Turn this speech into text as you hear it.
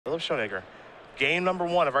Philipp Schonegger. Game number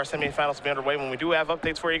 1 of our semifinals will be underway when we do have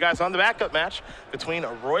updates for you guys on the backup match between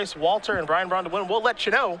Royce Walter and Brian Braun to win. We'll let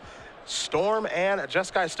you know. Storm and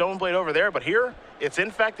Jeskai Stoneblade over there, but here it's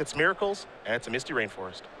Infect, it's Miracles, and it's a Misty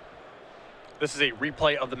Rainforest. This is a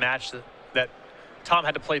replay of the match that Tom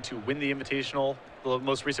had to play to win the Invitational, the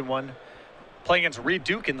most recent one, playing against Reed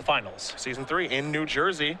Duke in the finals. Season 3 in New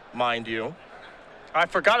Jersey, mind you. I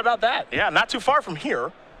forgot about that. Yeah, not too far from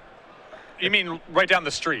here. You mean right down the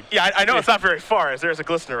street? Yeah, I know it's not very far, as there's a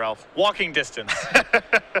Glistener Elf. Walking distance.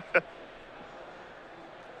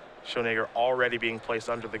 Schonegger already being placed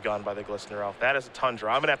under the gun by the Glistener Elf. That is a Tundra.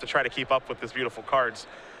 I'm going to have to try to keep up with this beautiful cards,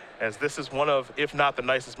 as this is one of, if not the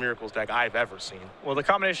nicest Miracles deck I've ever seen. Well, the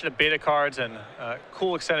combination of beta cards and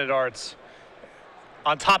cool extended arts,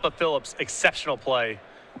 on top of Philipp's exceptional play,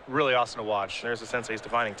 really awesome to watch. There's the Sensei's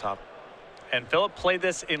Divining Top. And Philipp played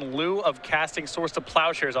this in lieu of casting Swords to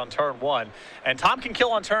Plowshares on turn 1. And Tom can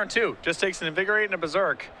kill on turn 2. Just takes an Invigorate and a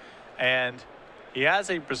Berserk. And he has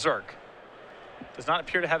a Berserk. Does not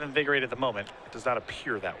appear to have Invigorate at the moment. It does not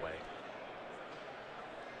appear that way.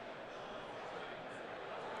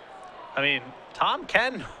 I mean, Tom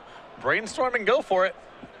can brainstorm and go for it.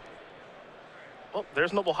 Well,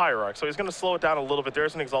 there's Noble Hierarch, so he's going to slow it down a little bit.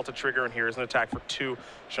 There's an Exalted Trigger, and here's an attack for 2.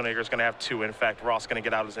 Schonegger's going to have 2. In fact, Ross going to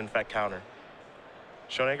get out his Infect counter.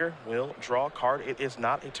 Schonegger will draw a card. It is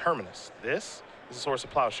not a Terminus. This is a Source of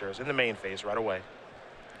Plowshares in the main phase right away.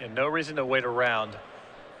 And no reason to wait around,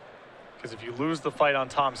 because if you lose the fight on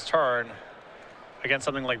Tom's turn against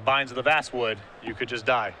something like Binds of the Vastwood, you could just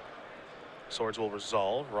die. Swords will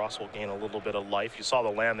resolve. Ross will gain a little bit of life. You saw the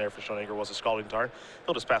land there for Schonegger was a Scalding Tarn.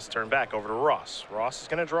 He'll just pass the turn back over to Ross. Ross is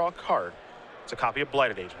going to draw a card. It's a copy of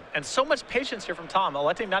Blighted Agent. And so much patience here from Tom,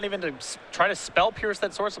 electing not even to try to spell pierce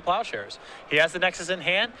that Swords of Plowshares. He has the Nexus in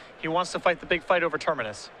hand. He wants to fight the big fight over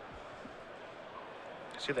Terminus.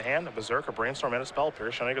 See the hand, a Berserk, a Brainstorm, and a Spell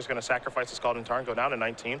Pierce. Schonegger's going to sacrifice the Scalding Tarn, go down to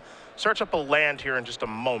 19. Search up a land here in just a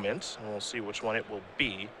moment, and we'll see which one it will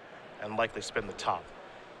be, and likely spin the top.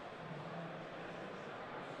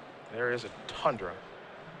 There is a Tundra.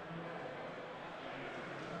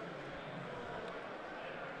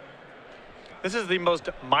 This is the most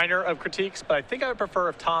minor of critiques, but I think I would prefer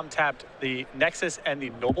if Tom tapped the Nexus and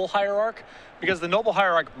the Noble Hierarch, because the Noble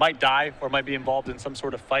Hierarch might die or might be involved in some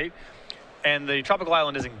sort of fight, and the Tropical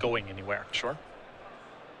Island isn't going anywhere. Sure.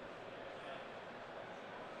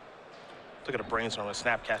 Look at a Brainstorm, a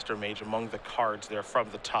Snapcaster Mage among the cards there from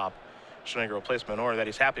the top. Schonegger will place him in order that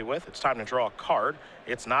he's happy with. It's time to draw a card.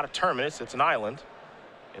 It's not a Terminus, it's an island.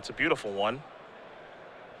 It's a beautiful one.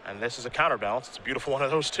 And this is a Counterbalance. It's a beautiful one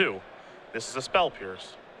of those too. This is a Spell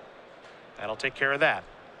Pierce. That'll take care of that.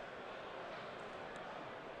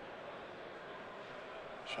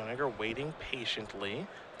 Schonegger waiting patiently.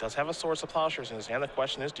 Does have a Source of Plowshares in his hand. The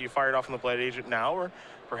question is, do you fire it off on the Blighted Agent now, or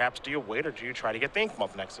perhaps do you wait, or do you try to get the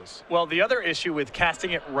Inkmoth Nexus? Well, the other issue with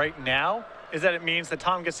casting it right now is that it means that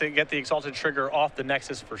Tom gets to get the Exalted Trigger off the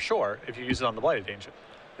Nexus for sure if you use it on the Blighted Agent.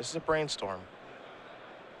 This is a Brainstorm.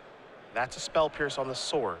 That's a Spell Pierce on the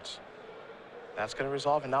Swords. That's going to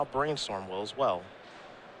resolve, and now Brainstorm will as well.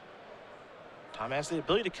 Tom has the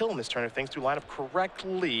ability to kill in this turn if things do line up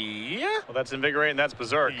correctly. Well, that's Invigorate and that's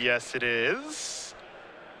Berserk. Yes, it is.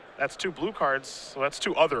 That's 2 blue cards, so that's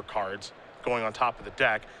 2 other cards going on top of the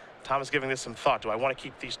deck. Tom is giving this some thought. Do I want to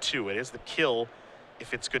keep these 2? It is the kill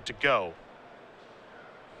if it's good to go.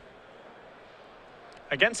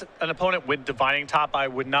 Against an opponent with Divining Top, I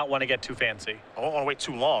would not want to get too fancy. I don't want to wait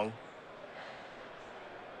too long.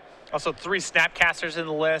 Also, 3 Snapcasters in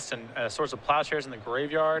the list and a Source of Plowshares in the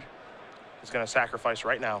graveyard. He's going to sacrifice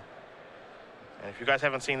right now. And if you guys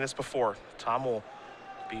haven't seen this before, Tom will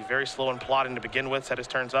be very slow and plotting to begin with, set his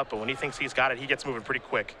turns up, but when he thinks he's got it, he gets moving pretty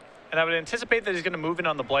quick. And I would anticipate that he's going to move in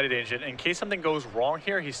on the Blighted Agent. In case something goes wrong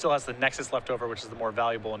here, he still has the Nexus left over, which is the more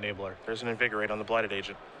valuable enabler. There's an Invigorate on the Blighted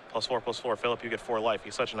Agent. +4/+4. Philipp, you get 4 life.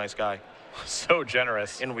 He's such a nice guy. So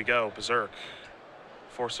generous. In we go. Berserk.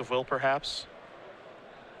 Force of Will, perhaps.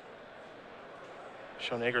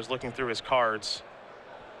 Schonegger's looking through his cards.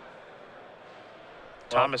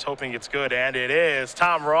 Tom is hoping it's good, and it is.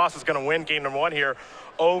 Tom Ross is going to win game number 1 here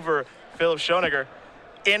over Philipp Schonegger.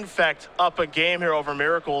 Infect up a game here over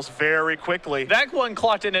Miracles very quickly. That one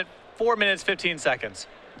clocked in at 4 minutes, 15 seconds.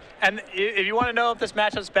 And if you want to know if this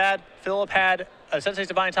matchup's bad, Philipp had a Sensei's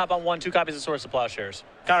Divining Top on 1, 2 copies of Source of Plowshares.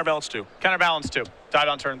 Counterbalance 2. Counterbalance 2. Died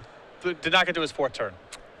on turn. Did not get to his 4th turn.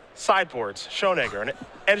 Sideboards, Schonegger, an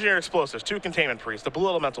Engineered Explosives, 2 Containment Priests, the Blue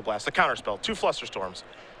Elemental Blast, the Counterspell, 2 Flusterstorms,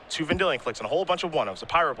 2 Vendilion Clicks, and a whole bunch of one-ofs, a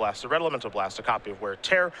Pyroblast, a Red Elemental Blast, a copy of Wear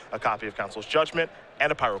Tear, a copy of Council's Judgment,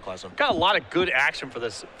 and a Pyroclasm. Got a lot of good action for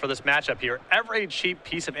this matchup here. Every cheap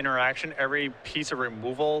piece of interaction, every piece of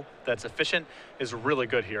removal that's efficient is really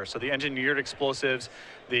good here. So the Engineered Explosives,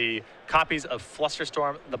 the copies of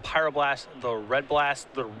Flusterstorm, the Pyroblast, the Red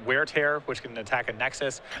Blast, the Wear Tear, which can attack a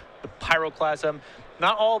Nexus, the Pyroclasm.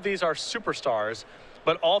 Not all of these are superstars,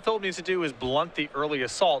 but all Philipp needs to do is blunt the early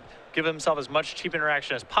assault, give himself as much cheap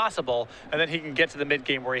interaction as possible, and then he can get to the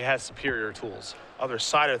mid-game where he has superior tools. Other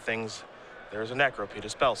side of things, there's a Necropede, a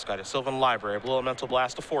Spellskite, a Sylvan Library, a Blue Elemental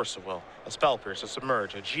Blast, a Force of Will, a Spell Pierce, a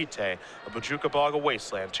Submerge, a Jite, a Bojuka Bog, a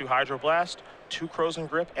Wasteland, 2 Hydroblast, 2 Crows and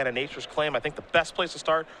Grip, and a Nature's Claim. I think the best place to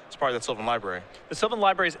start is probably that Sylvan Library. The Sylvan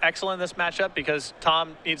Library is excellent in this matchup because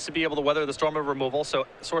Tom needs to be able to weather the storm of removal, so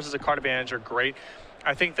sources of card advantage are great.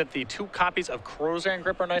 I think that the 2 copies of Crows and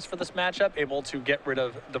Grip are nice for this matchup, able to get rid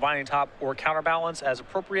of Divining Top or Counterbalance as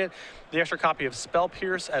appropriate. The extra copy of Spell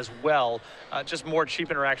Pierce as well, just more cheap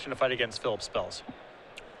interaction to fight against Philipp's spells.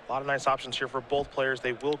 A lot of nice options here for both players.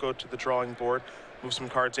 They will go to the drawing board, move some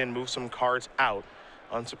cards in, move some cards out.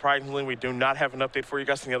 Unsurprisingly, we do not have an update for you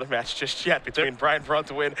guys in the other match just yet between Brian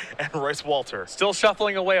Bruntwin and Royce Walter. Still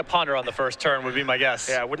shuffling away a Ponder on the first turn would be my guess.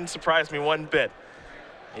 Yeah, it wouldn't surprise me one bit.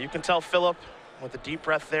 You can tell Philipp, with a deep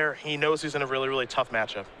breath there, he knows he's in a really, really tough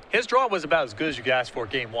matchup. His draw was about as good as you could ask for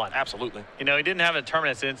game 1. Absolutely. You know, he didn't have a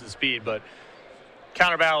Terminus instant speed, but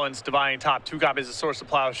Counterbalance, Divining Top, 2 copies of Source of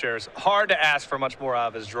Plowshares. Hard to ask for much more out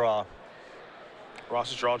of his draw.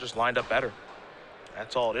 Ross's draw just lined up better.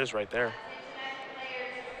 That's all it is right there.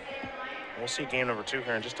 We'll see game number 2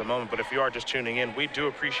 here in just a moment, but if you are just tuning in, we do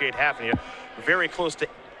appreciate having you. We're very close to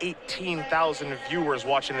 18,000 viewers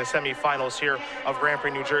watching the semifinals here of Grand Prix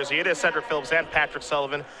New Jersey. It is Cedric Phillips and Patrick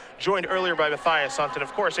Sullivan, joined earlier by Matthias Hunt, and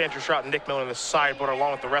of course Andrew Schrott and Nick Miller on the sideboard,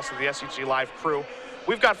 along with the rest of the SCG Live crew.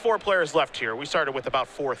 We've got 4 players left here. We started with about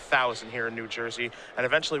 4,000 here in New Jersey, and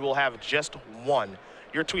eventually we'll have just 1.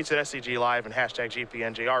 Your tweets at SCG Live and hashtag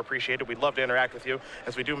GPNJR appreciated. We'd love to interact with you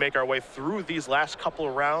as we do make our way through these last couple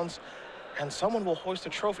of rounds, and someone will hoist a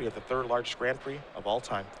trophy at the 3rd largest Grand Prix of all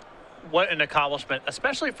time. What an accomplishment,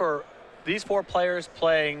 especially for these 4 players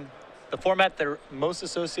playing the format they're most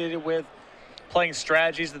associated with, playing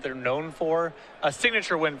strategies that they're known for. A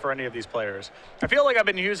signature win for any of these players. I feel like I've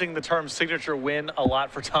been using the term signature win a lot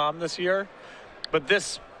for Tom this year, but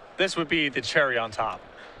this would be the cherry on top.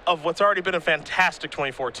 Of what's already been a fantastic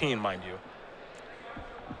 2014, mind you.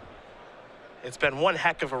 It's been one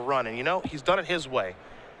heck of a run, and you know, he's done it his way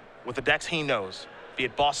with the decks he knows, be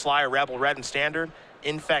it Boss Slayer, Rebel, Red, and Standard.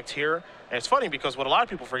 Infect here. And it's funny because what a lot of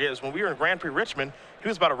people forget is when we were in Grand Prix Richmond, he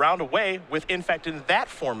was about a round away with Infect in that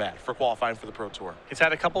format for qualifying for the Pro Tour. He's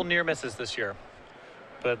had a couple near misses this year,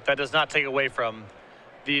 but that does not take away from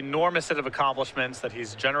the enormous set of accomplishments that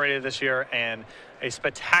he's generated this year and a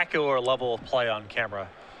spectacular level of play on camera.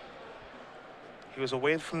 He was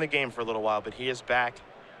away from the game for a little while, but he is back.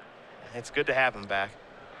 It's good to have him back.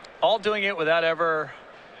 All doing it without ever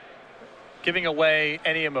giving away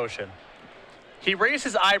any emotion. He raised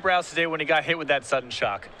his eyebrows today when he got hit with that sudden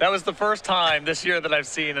shock. That was the first time this year that I've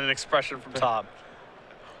seen an expression from Tom.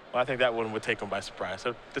 Well, I think that one would take him by surprise.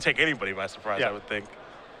 So to take anybody by surprise, yeah. I would think.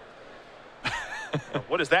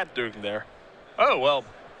 What is that doing there? Oh, well,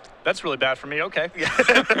 that's really bad for me. Okay.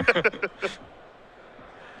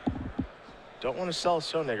 Don't want to sell a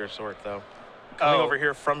Schonegger sort, though. Coming over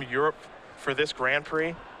here from Europe for this Grand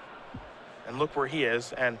Prix. And look where he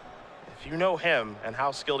is. And if you know him and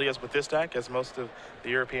how skilled he is with this deck, as most of the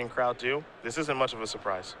European crowd do, this isn't much of a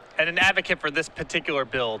surprise. And an advocate for this particular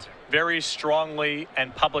build, very strongly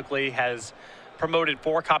and publicly has promoted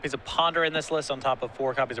 4 copies of Ponder in this list on top of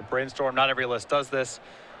 4 copies of Brainstorm. Not every list does this,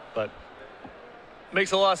 but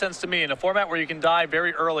makes a lot of sense to me. In a format where you can die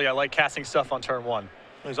very early, I like casting stuff on turn 1.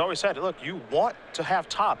 He's always said, look, you want to have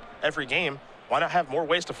top every game. Why not have more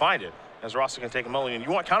ways to find it? As Ross can take a mulligan.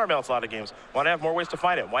 You want counterbalance a lot of games. Why not have more ways to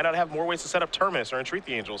find it? Why not have more ways to set up Terminus or entreat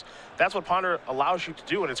the Angels? That's what Ponder allows you to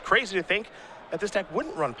do, and it's crazy to think that this deck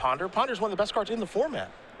wouldn't run Ponder. Ponder's one of the best cards in the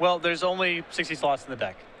format. Well, there's only 60 slots in the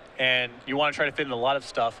deck, and you want to try to fit in a lot of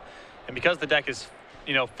stuff. And because the deck is,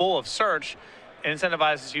 you know, full of search, it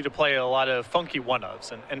incentivizes you to play a lot of funky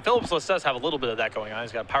one-ofs. And Philipp's list does have a little bit of that going on.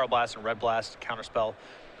 He's got Pyroblast and Red Blast, Counterspell.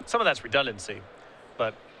 Some of that's redundancy,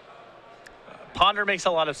 but Ponder makes a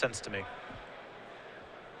lot of sense to me.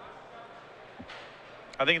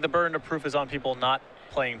 I think the burden of proof is on people not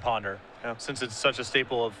playing Ponder, since it's such a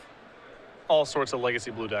staple of all sorts of legacy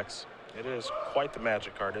blue decks. It is quite the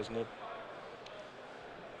magic card, isn't it?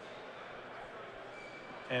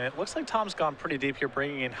 And it looks like Tom's gone pretty deep here,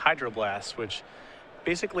 bringing in Hydroblast, which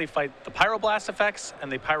basically fight the pyroblast effects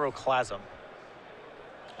and the pyroclasm.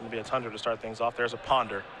 Going to be a Tundra to start things off. There's a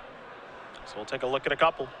Ponder. So we'll take a look at a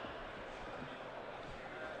couple.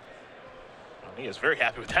 Well, he is very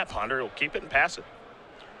happy with that Ponder. He'll keep it and pass it.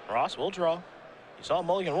 Ross will draw. He saw a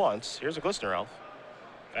mulligan once. Here's a Glistener Elf.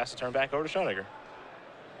 Fast to turn back over to Schonegger.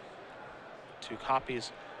 2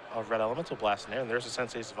 copies of Red Elemental Blast in there, and there's a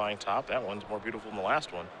Sensei's Divine top. That one's more beautiful than the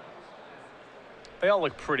last one. They all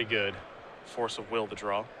look pretty good. Force of Will to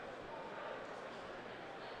draw.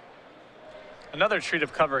 Another treat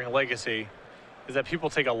of covering Legacy is that people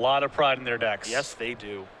take a lot of pride in their decks. Yes, they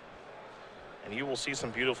do. And you will see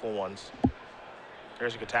some beautiful ones.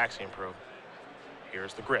 There's a Gataxian Probe.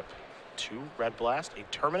 Here's the Grip. 2 Red Blast, a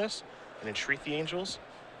Terminus, an Entreat the Angels,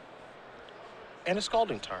 and a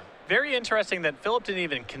Scalding Tarn. Very interesting that Philipp didn't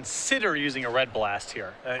even consider using a Red Blast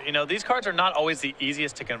here. You know, these cards are not always the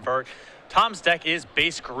easiest to convert. Tom's deck is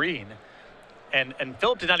base green, and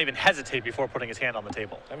Philipp did not even hesitate before putting his hand on the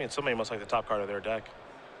table. I mean, somebody must like the top card of their deck.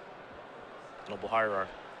 Noble Hierarch.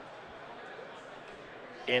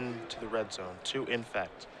 Into the red zone. 2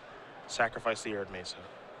 Infect. Sacrifice the Arid Mesa.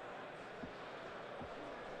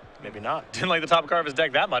 Maybe not. Didn't like the top card of his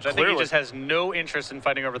deck that much. Clearly. I think he just has no interest in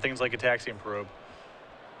fighting over things like Gataxian Probe.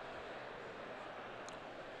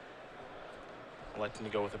 Electing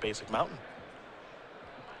to go with a basic Mountain.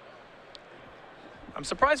 I'm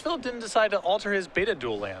surprised Philipp didn't decide to alter his beta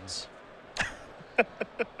dual lands. You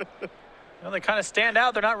know, they kind of stand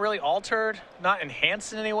out. They're not really altered, not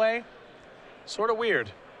enhanced in any way. Sort of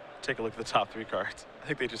weird. Take a look at the top 3 cards. I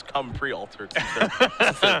think they just come pre-altered.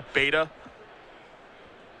 Since they're beta.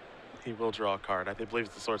 He will draw a card. I believe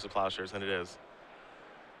it's the Swords of Plowshares, and it is.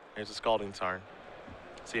 Here's a Scalding Tarn.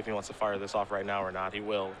 See if he wants to fire this off right now or not. He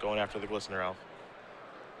will, going after the Glistener Elf.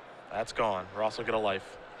 That's gone. We're also get a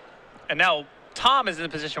life. And now Tom is in a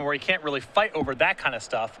position where he can't really fight over that kind of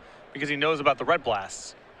stuff because he knows about the Red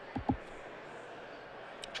Blasts.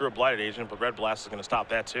 True, a Blighted Agent, but Red Blast is going to stop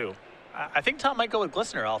that too. I think Tom might go with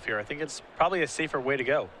Glistener Elf here. I think it's probably a safer way to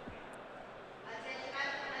go.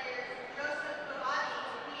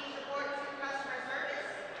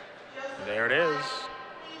 There it is.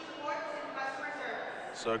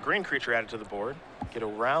 So a green creature added to the board. Get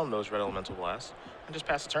around those Red Elemental Blasts and just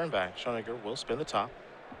pass the turn back. Schonegger will spin the top.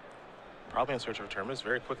 Probably in search of a Terminus.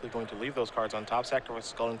 Very quickly going to leave those cards on top. Sacrifice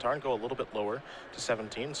Scalding Tarn. Go a little bit lower to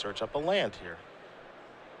 17. Search up a land here.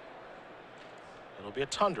 It'll be a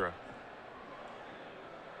Tundra.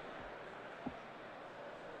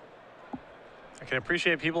 I can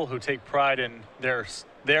appreciate people who take pride in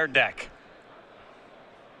their deck.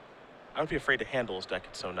 I would be afraid to handle his deck.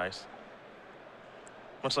 It's so nice.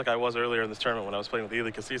 Much like I was earlier in this tournament when I was playing with the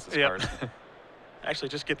Ely Cassis cards. Actually,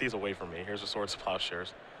 just get these away from me. Here's the Swords of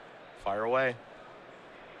Plowshares. Fire away.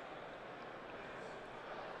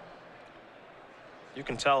 You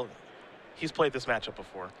can tell he's played this matchup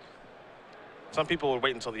before. Some people would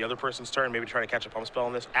wait until the other person's turn, maybe try to catch a pump spell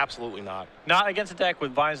on this. Absolutely not. Not against a deck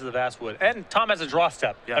with Vines of the Vastwood. And Tom has a draw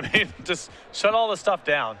step. Yeah. I mean, just shut all the stuff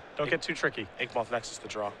down. Don't get too tricky. Inkmoth Nexus to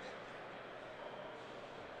draw.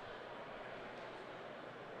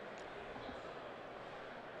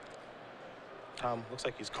 Tom looks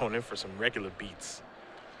like he's going in for some regular beats.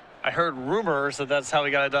 I heard rumors that that's how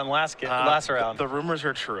he got it done last round. The rumors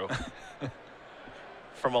are true.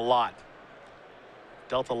 From a lot.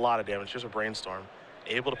 Dealt a lot of damage. Here's a Brainstorm.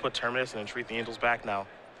 Able to put Terminus and Entreat the Angels back now.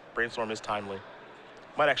 Brainstorm is timely.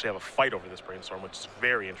 Might actually have a fight over this Brainstorm, which is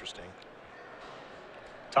very interesting.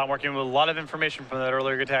 Tom working with a lot of information from that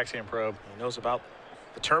earlier Gataxian Probe. He knows about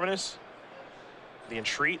the Terminus, the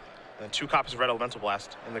Entreat, and then 2 copies of Red Elemental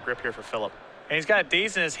Blast in the grip here for Philipp. And he's got a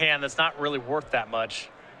Daze in his hand that's not really worth that much.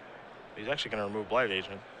 He's actually going to remove Blighted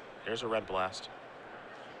Agent. There's a Red Blast.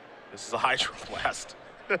 This is a Hydro Blast.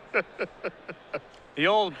 The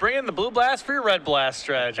old bring in the blue blast for your red blast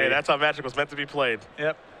strategy. Hey, that's how Magic was meant to be played.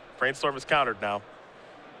 Yep. Brainstorm is countered now.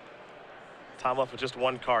 Tom left with just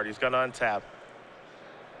 1 card. He's going to untap.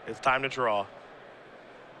 It's time to draw.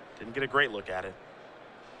 Didn't get a great look at it.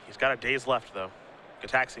 He's got a Daze left, though.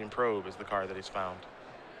 Gataxian Probe is the card that he's found.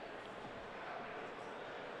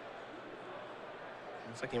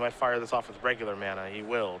 Looks like he might fire this off with regular mana. He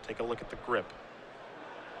will. Take a look at the grip.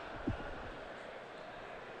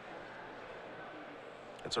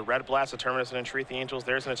 It's a Red Blast, a Terminus, and Entreat the Angels.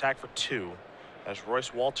 There's an attack for 2. As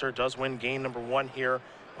Royce Walter does win game number 1 here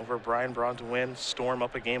over Brian Braun to win. Storm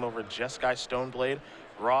up a game over Jeskai Stoneblade.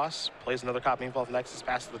 Ross plays another copy of Inkmoth Nexus,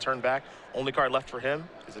 passes the turn back. Only card left for him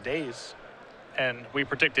is a Daze. And we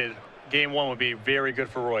predicted game 1 would be very good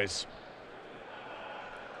for Royce.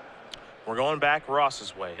 We're going back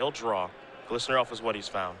Ross's way. He'll draw. Glistener Elf is what he's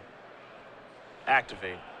found.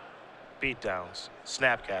 Activate. Beatdowns.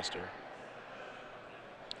 Snapcaster.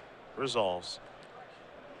 Resolves.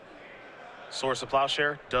 Source of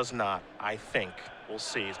Plowshare does not, I think. We'll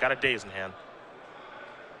see. He's got a daze in hand.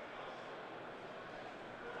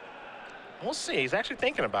 We'll see. He's actually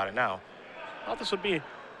thinking about it now. I thought this would be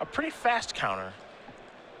a pretty fast counter.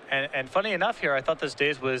 And funny enough here, I thought this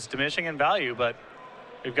daze was diminishing in value, but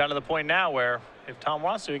we've gotten to the point now where if Tom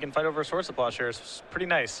wants to, he can fight over a Source of Plowshares. It's pretty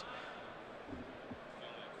nice.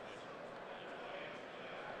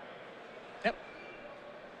 Yep.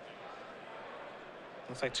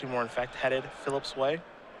 Looks like 2 more infect headed Philipp's way.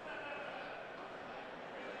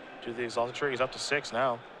 Do the Exalted Trigger. He's up to 6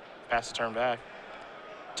 now. Pass the turn back.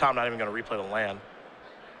 Tom not even going to replay the land.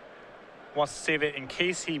 Wants to save it in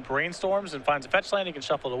case he brainstorms and finds a fetch land. He can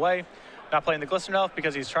shuffle it away. Not playing the Glistener Elf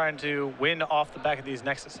because he's trying to win off the back of these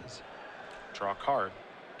Nexuses. Draw a card.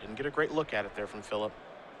 Didn't get a great look at it there from Philipp.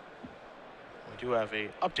 We do have a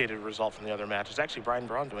updated result from the other match. It's actually Brian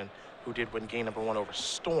Bronduin who did win game number 1 over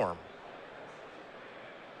Storm.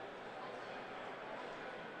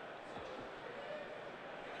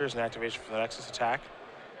 Here's an activation for the Nexus attack.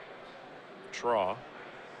 Draw.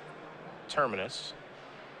 Terminus.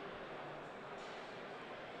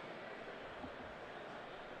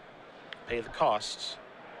 Pay the costs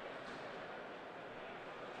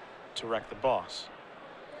to wreck the boss.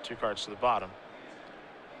 2 cards to the bottom.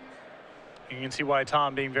 You can see why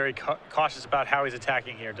Tom, being very cautious about how he's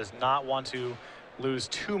attacking here, does not want to lose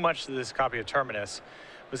too much to this copy of Terminus.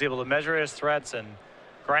 Was able to measure his threats and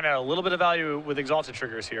grind out a little bit of value with Exalted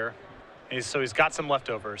Triggers here. So he's got some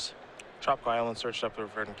leftovers. Tropical Island searched up the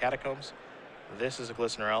Verdant Catacombs. This is a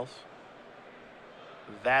Glistener Elf.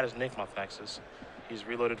 That is Nickmoth Nexus. He's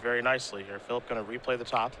reloaded very nicely here. Philipp going to replay the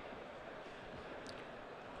top.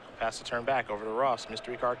 Pass the turn back over to Ross.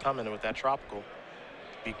 Mystery card coming in with that Tropical.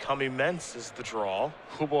 Become Immense is the draw.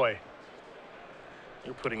 Oh boy.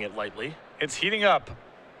 You're putting it lightly. It's heating up.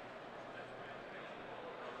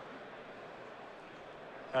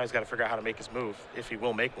 Now he's got to figure out how to make his move, if he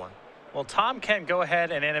will make one. Well, Tom can go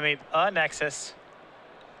ahead and animate a Nexus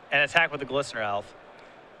and attack with the Glistener Elf.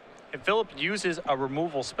 If Philipp uses a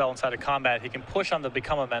removal spell inside of combat, he can push on the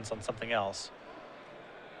Become Immense on something else.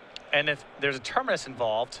 And if there's a Terminus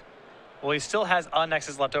involved, well, he still has a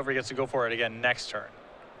Nexus left over. He gets to go for it again next turn.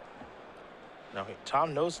 Now,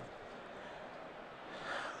 Tom knows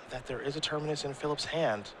that there is a Terminus in Philipp's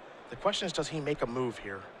hand. The question is, does he make a move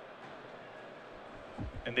here?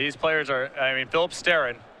 And these players are, I mean, Philipp's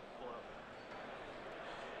staring.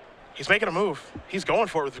 He's making a move. He's going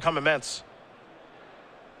for it with Become Immense.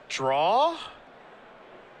 Draw.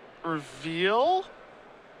 Reveal.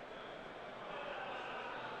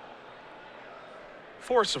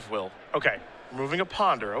 Force of Will. Okay. Removing a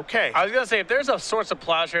Ponder. Okay. I was going to say, if there's a Source of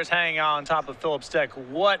Plowshares hanging out on top of Philipp's deck,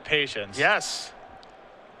 what patience. Yes.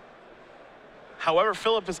 However,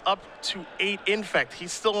 Philipp is up to 8 infect.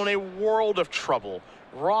 He's still in a world of trouble.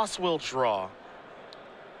 Ross will draw.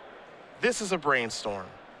 This is a Brainstorm.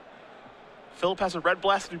 Philipp has a Red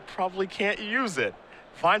Blast and he probably can't use it.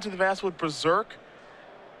 Vine to the Vastwood Berserk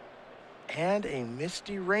and a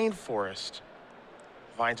Misty Rainforest.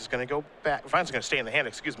 Vine's is going to go back. Vine's going to stay in the hand,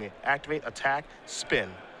 excuse me. Activate, attack, spin.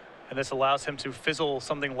 And this allows him to fizzle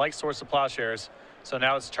something like Source of Plowshares. So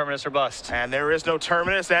now it's Terminus or bust. And there is no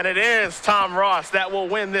Terminus, and it is Tom Ross that will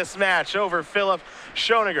win this match over Philipp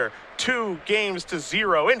Schonegger.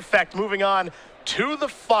 2-0. In fact, moving on to the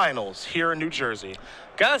finals here in New Jersey.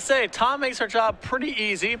 Gotta say, Tom makes our job pretty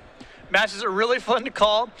easy. Matches are really fun to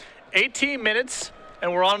call. 18 minutes,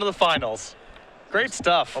 and we're on to the finals. Great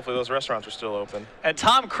stuff. Hopefully those restaurants are still open. And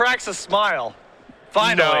Tom cracks a smile.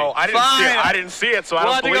 Finally. No, I didn't see it. I didn't see it, so I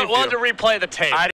don't believe you. We'll have to replay the tape.